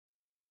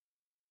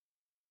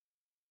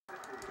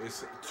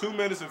It's 2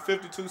 minutes and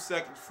 52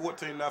 seconds,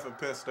 14-0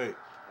 Penn State.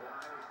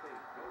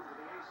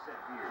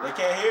 They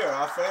can't hear.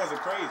 Our fans are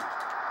crazy.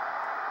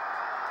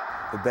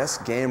 The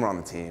best gamer on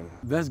the team.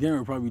 The best gamer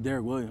would probably be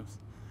Derek Williams.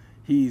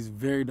 He's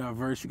very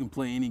diverse. You can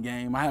play any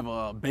game. I have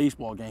a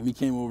baseball game. He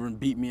came over and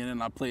beat me, and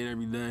then I played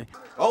every day.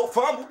 Oh,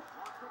 fumble.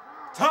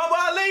 Tom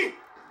Ali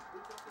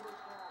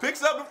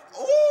picks up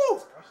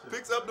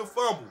the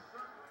fumble.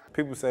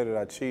 People say that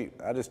I cheat.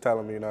 I just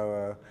tell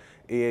them,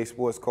 EA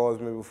Sports calls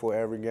me before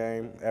every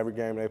game. Every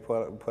game they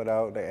put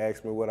out, they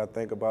ask me what I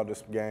think about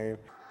this game.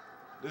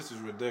 This is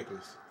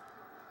ridiculous.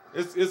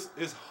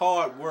 It's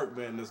hard work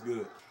being this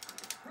good.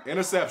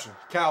 Interception,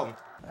 Calvin.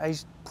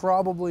 He's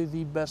probably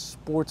the best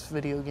sports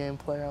video game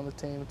player on the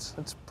team.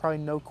 It's probably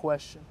no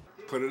question.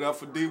 Put it up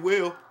for D.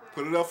 Will.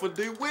 Put it up for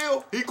D.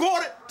 Will. He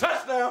caught it.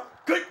 Touchdown.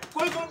 Good.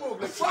 Quick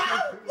move.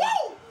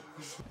 Woo!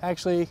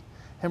 Actually,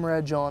 him or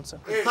Ed Johnson.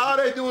 How are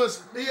they doing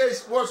EA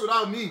Sports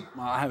without me?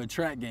 I have a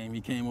track game.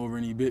 He came over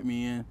and he bit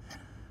me in.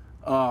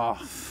 I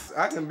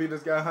can beat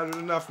this guy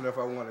 100-0 if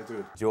I wanted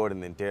to.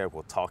 Jordan and Derek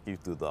will talk you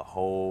through the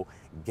whole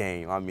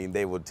game. I mean,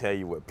 they will tell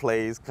you what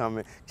plays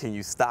coming. Can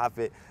you stop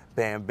it?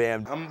 Bam,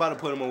 bam. I'm about to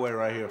put him away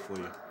right here for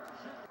you.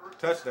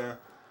 Touchdown.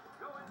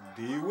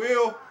 D.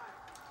 Will.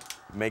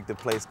 Make the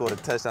play, score the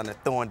touchdown. They're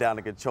throwing down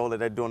the controller.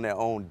 They're doing their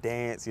own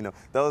dance.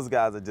 Those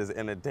guys are just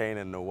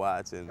entertaining to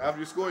watch. And after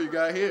you score, you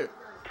got to hear it.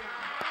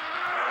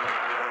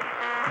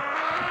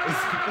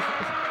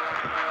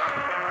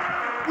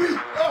 We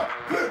are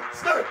Penn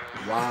State.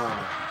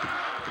 Wow.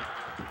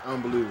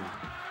 Unbelievable.